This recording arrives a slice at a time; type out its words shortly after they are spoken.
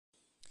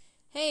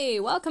Hey,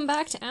 welcome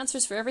back to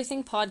Answers for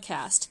Everything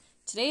podcast.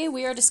 Today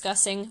we are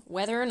discussing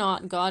whether or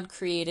not God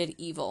created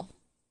evil.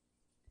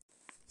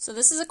 So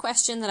this is a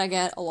question that I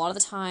get a lot of the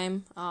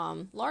time,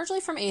 largely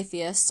from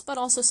atheists, but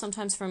also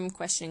sometimes from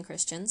questioning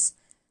Christians.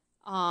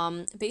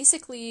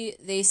 Basically,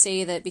 they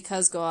say that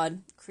because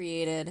God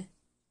created,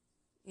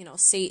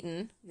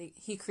 Satan,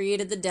 he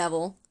created the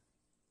devil.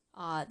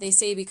 They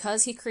say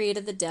because he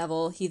created the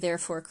devil, he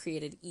therefore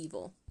created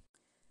evil.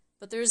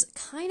 But there's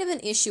kind of an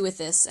issue with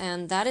this,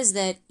 and that is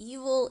that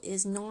evil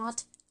is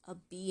not a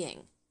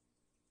being,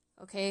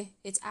 okay?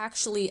 It's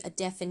actually a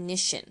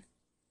definition.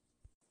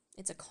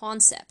 It's a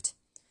concept.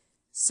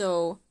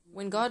 So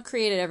when God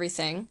created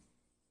everything,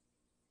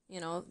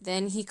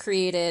 then he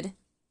created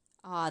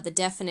the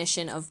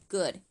definition of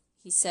good.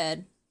 He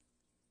said,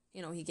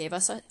 he gave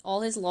us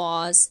all his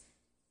laws,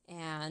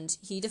 and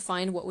he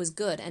defined what was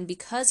good. And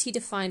because he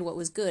defined what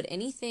was good,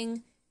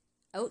 anything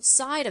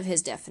outside of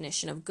his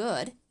definition of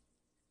good,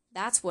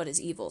 that's what is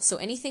evil. So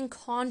anything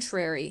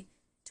contrary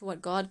to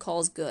what God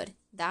calls good,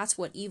 that's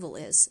what evil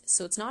is.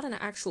 So it's not an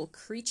actual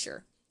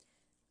creature.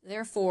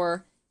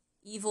 Therefore,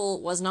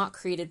 evil was not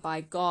created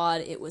by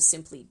God. It was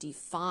simply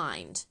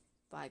defined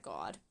by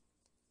God.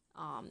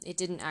 It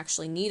didn't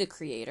actually need a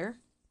creator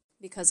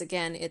because,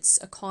 again,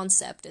 it's a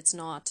concept. It's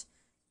not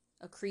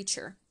a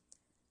creature.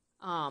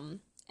 And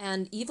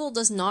evil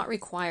does not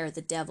require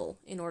the devil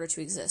in order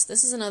to exist.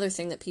 This is another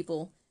thing that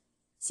people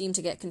seem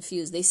to get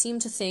confused. They seem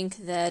to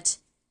think that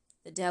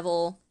the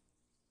devil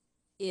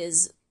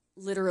is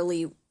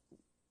literally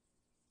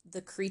the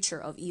creature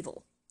of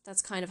evil.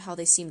 That's kind of how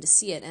they seem to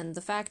see it. And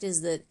the fact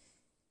is that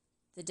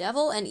the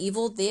devil and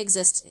evil, they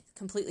exist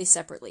completely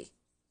separately.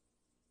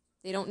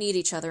 They don't need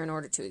each other in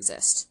order to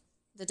exist.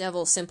 The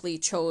devil simply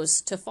chose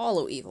to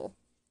follow evil,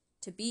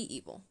 to be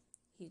evil.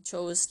 He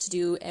chose to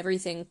do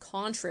everything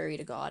contrary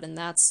to God, and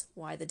that's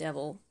why the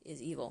devil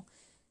is evil.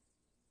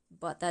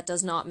 But that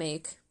does not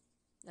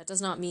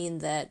mean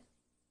that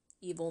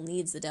evil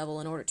needs the devil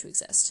in order to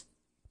exist.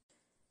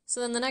 So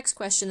then the next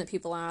question that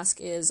people ask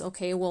is,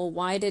 okay, well,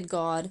 why did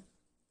God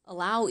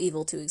allow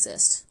evil to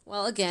exist?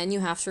 Well, again,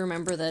 you have to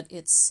remember that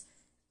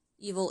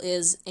evil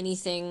is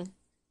anything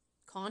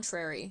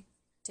contrary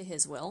to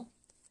his will.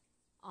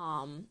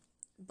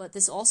 But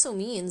this also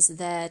means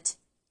that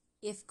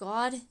if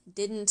God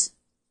didn't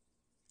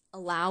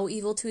allow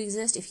evil to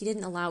exist, if he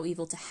didn't allow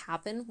evil to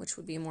happen, which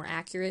would be a more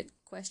accurate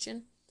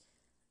question,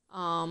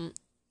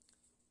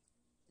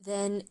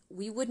 then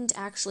we wouldn't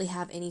actually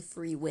have any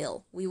free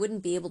will. We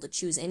wouldn't be able to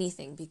choose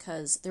anything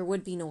because there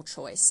would be no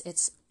choice.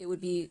 It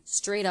would be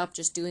straight up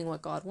just doing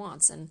what God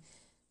wants. And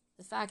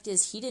the fact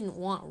is, he didn't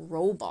want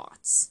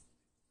robots,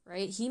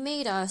 right? He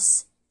made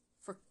us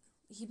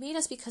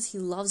because he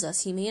loves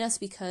us. He made us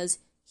because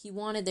he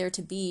wanted there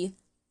to be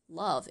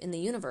love in the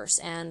universe.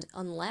 And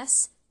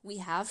unless we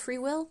have free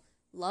will,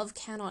 love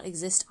cannot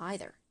exist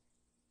either.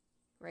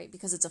 Right?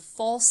 Because it's a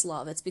false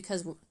love. It's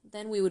because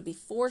then we would be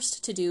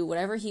forced to do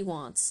whatever he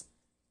wants.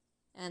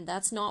 And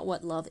that's not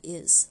what love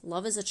is.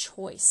 Love is a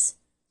choice.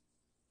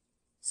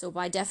 So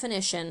by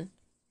definition,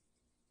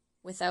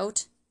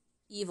 without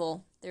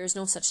evil, there is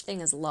no such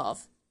thing as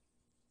love.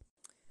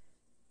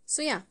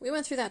 So yeah, we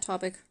went through that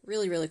topic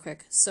really, really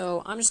quick.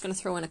 So I'm just going to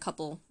throw in a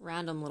couple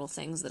random little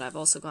things that I've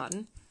also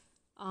gotten.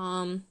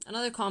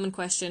 Another common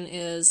question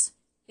is,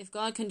 if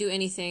God can do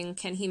anything,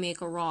 can he make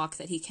a rock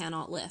that he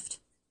cannot lift?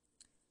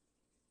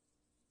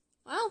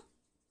 Well,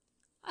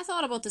 I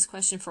thought about this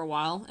question for a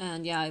while,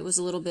 and yeah, it was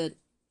a little bit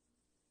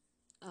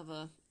of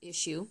a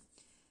issue.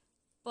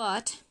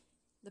 But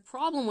the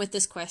problem with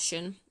this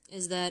question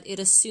is that it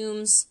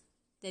assumes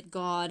that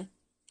God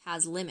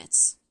has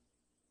limits,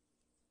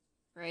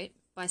 right?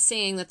 By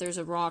saying that there's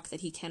a rock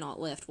that he cannot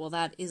lift, well,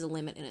 that is a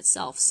limit in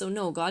itself. So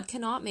no, God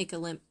cannot make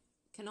a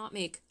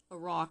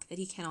rock that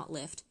he cannot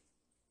lift,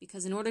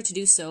 because in order to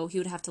do so, he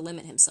would have to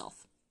limit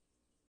himself.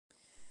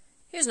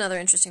 Here's another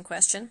interesting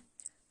question.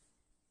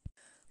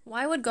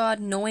 Why would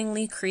God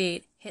knowingly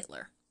create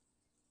Hitler?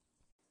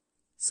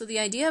 So the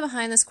idea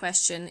behind this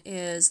question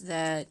is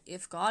that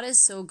if God is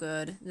so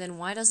good, then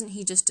why doesn't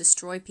he just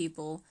destroy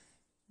people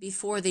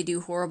before they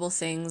do horrible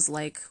things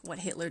like what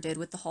Hitler did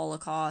with the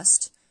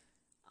Holocaust?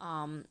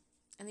 And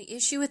the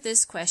issue with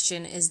this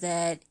question is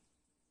that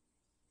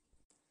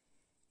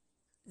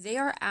they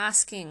are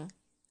asking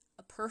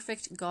a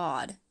perfect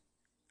God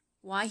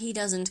why he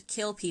doesn't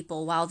kill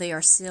people while they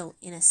are still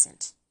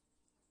innocent.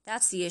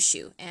 That's the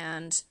issue,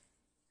 and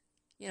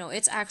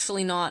it's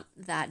actually not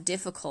that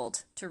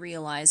difficult to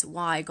realize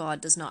why God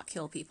does not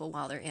kill people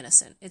while they're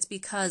innocent. It's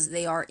because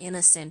they are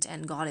innocent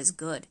and God is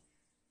good.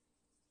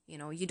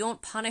 You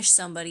don't punish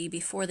somebody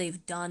before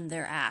they've done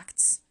their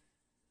acts.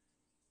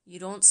 You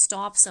don't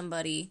stop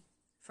somebody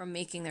from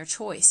making their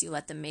choice. You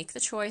let them make the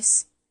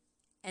choice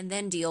and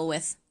then deal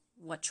with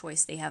what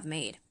choice they have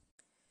made.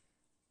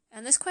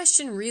 And this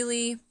question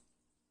really,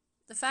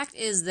 the fact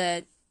is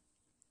that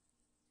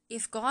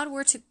if God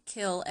were to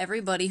kill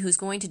everybody who's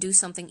going to do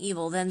something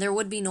evil, then there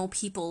would be no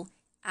people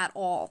at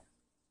all,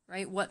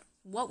 right? What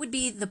would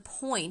be the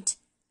point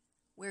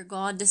where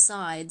God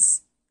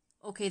decides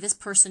okay, this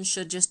person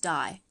should just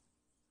die,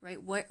 right?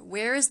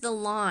 Where is the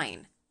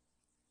line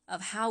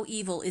of how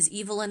evil is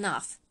evil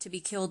enough to be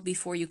killed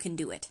before you can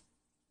do it?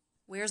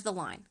 Where's the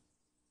line?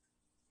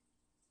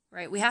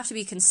 Right? We have to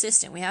be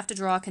consistent. We have to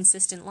draw a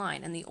consistent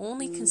line. And the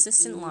only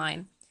consistent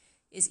line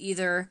is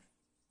either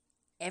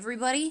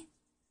everybody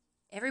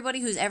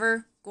who's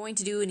ever going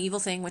to do an evil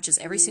thing, which is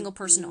every single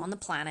person on the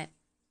planet,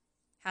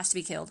 has to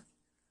be killed.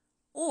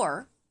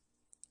 Or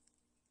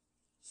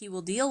he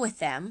will deal with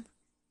them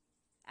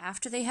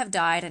after they have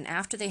died and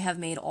after they have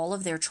made all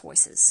of their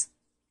choices.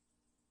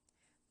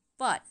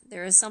 But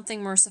there is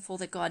something merciful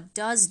that God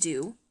does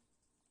do,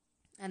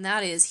 and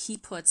that is he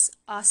puts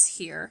us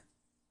here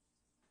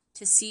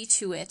to see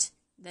to it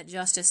that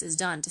justice is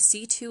done, to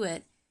see to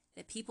it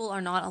that people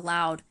are not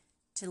allowed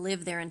to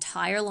live their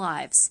entire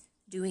lives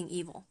doing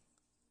evil.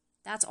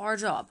 That's our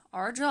job.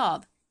 Our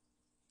job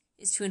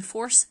is to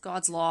enforce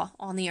God's law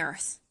on the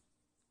earth.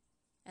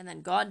 And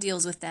then God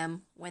deals with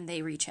them when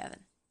they reach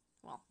heaven.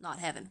 Well, not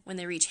heaven, when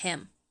they reach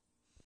him.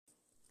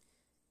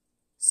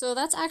 So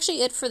that's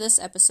actually it for this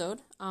episode.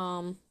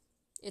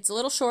 It's a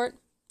little short.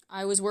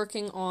 I was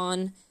working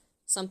on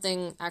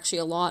something actually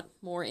a lot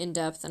more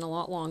in-depth and a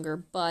lot longer,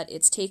 but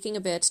it's taking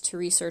a bit to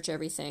research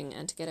everything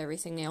and to get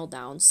everything nailed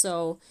down.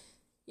 So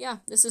yeah,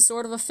 this is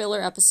sort of a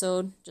filler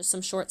episode, just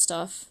some short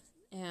stuff.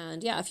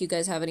 And yeah, if you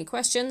guys have any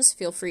questions,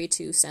 feel free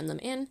to send them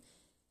in.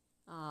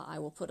 I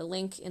will put a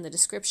link in the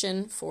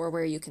description for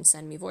where you can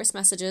send me voice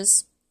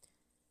messages.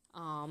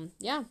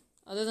 Yeah,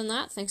 other than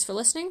that, thanks for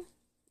listening,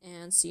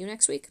 and see you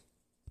next week.